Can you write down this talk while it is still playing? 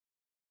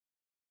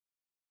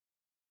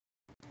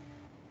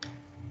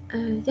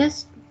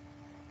Just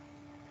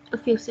a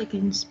few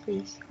seconds,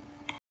 please.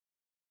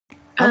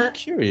 I'm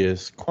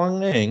curious,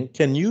 Quang,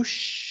 can you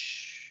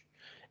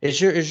is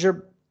your is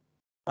your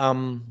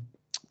poem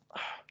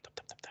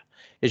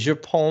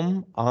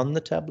on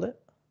the tablet?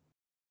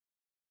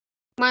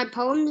 My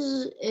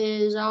poems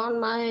is on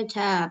my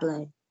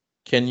tablet.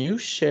 Can you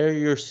share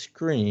your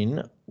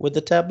screen with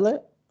the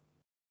tablet?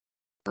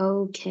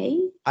 Okay.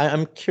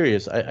 I'm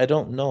curious. I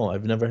don't know.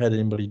 I've never had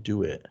anybody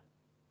do it.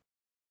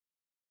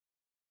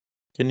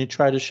 Can you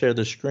try to share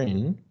the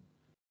screen?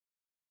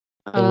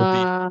 It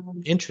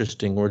would be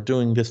interesting. We're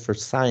doing this for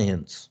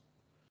science.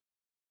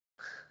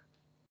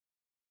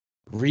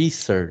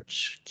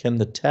 Research. Can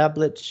the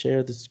tablet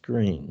share the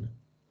screen?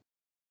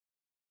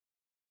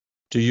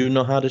 Do you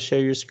know how to share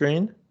your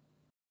screen?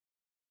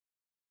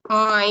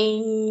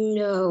 I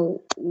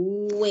know.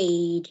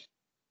 Wait.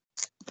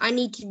 I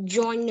need to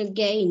join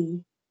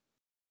again.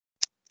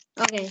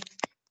 Okay.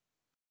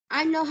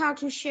 I know how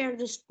to share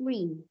the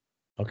screen.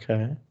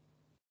 Okay.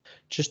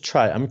 Just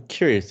try. I'm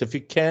curious. If you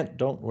can't,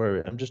 don't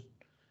worry. I'm just...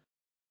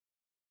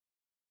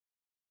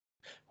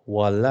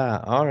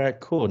 Voila. All right,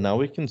 cool. Now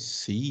we can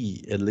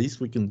see. At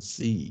least we can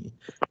see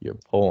your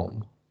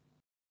poem.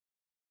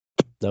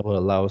 That will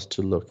allow us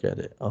to look at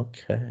it.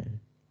 Okay.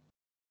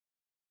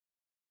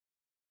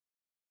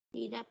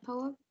 See that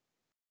poem?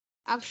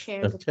 I've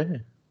shared Okay. the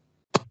poem.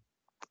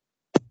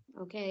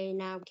 Okay,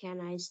 now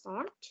can I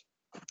start?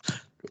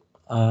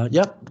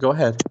 Yep, go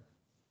ahead.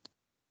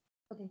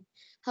 Okay.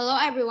 Hello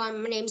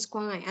everyone, my name is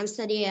Quang. I'm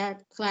studying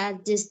at class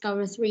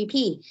Discover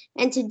 3P.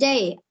 And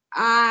today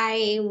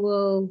I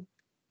will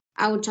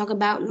talk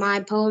about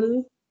my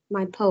poem.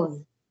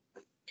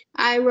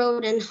 I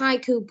wrote a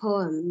haiku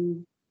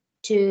poem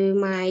to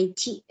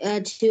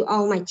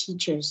all my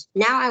teachers.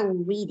 Now I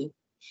will read it.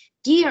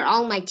 Dear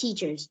all my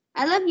teachers,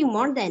 I love you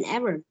more than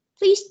ever.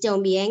 Please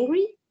don't be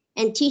angry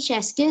and teach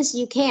as good as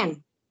you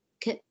can.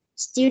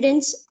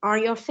 Students are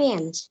your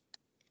fans.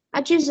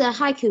 I choose a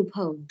haiku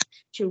poem.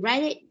 To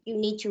write it, you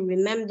need to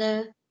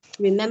remember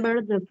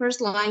the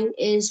first line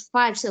is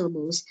 5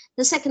 syllables,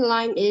 the second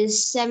line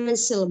is 7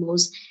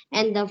 syllables,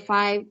 and then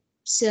 5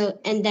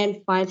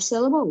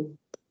 syllables.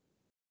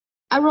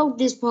 I wrote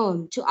this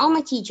poem to all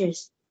my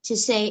teachers to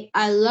say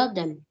I love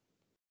them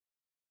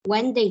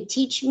when they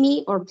teach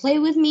me or play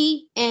with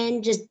me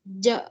and just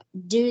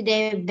do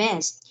their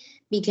best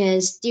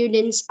because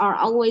students are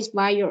always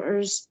by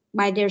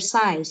their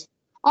side.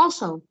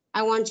 Also,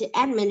 I want to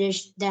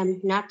admonish them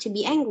not to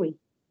be angry.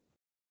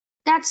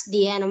 That's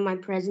the end of my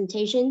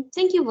presentation.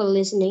 Thank you for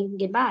listening.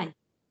 Goodbye.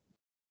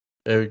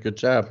 Very good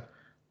job.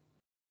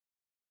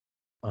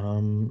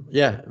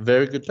 Yeah,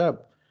 very good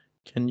job.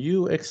 Can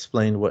you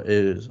explain what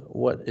is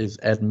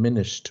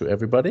admonish to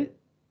everybody?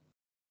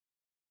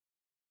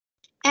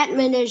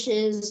 Admonish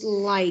is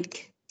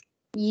like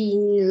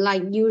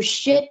you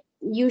should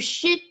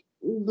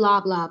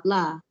blah blah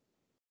blah.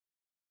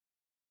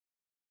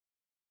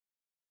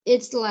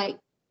 It's like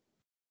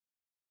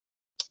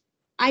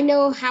I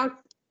know how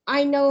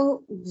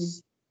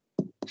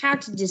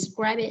to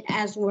describe it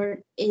as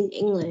word in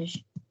English.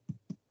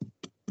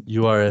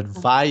 You are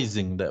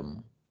advising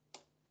them.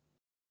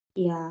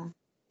 Yeah.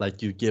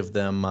 Like you give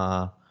them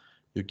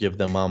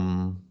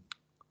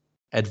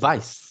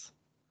advice.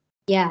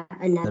 Yeah,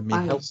 and Let me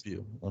help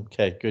you.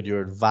 Okay, good.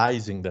 You're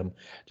advising them.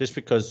 Just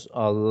because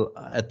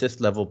at this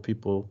level,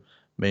 people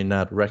may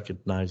not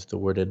recognize the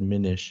word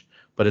admonish,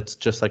 but it's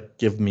just like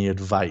give me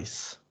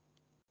advice.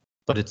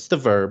 But it's the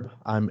verb.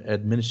 I'm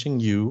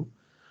admonishing you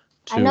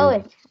to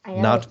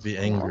not be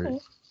angry.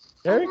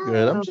 Very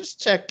good. I'm just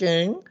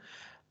checking.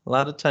 A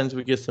lot of times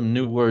we get some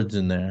new words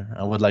in there.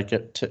 I would like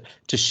it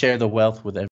to share the wealth with everyone.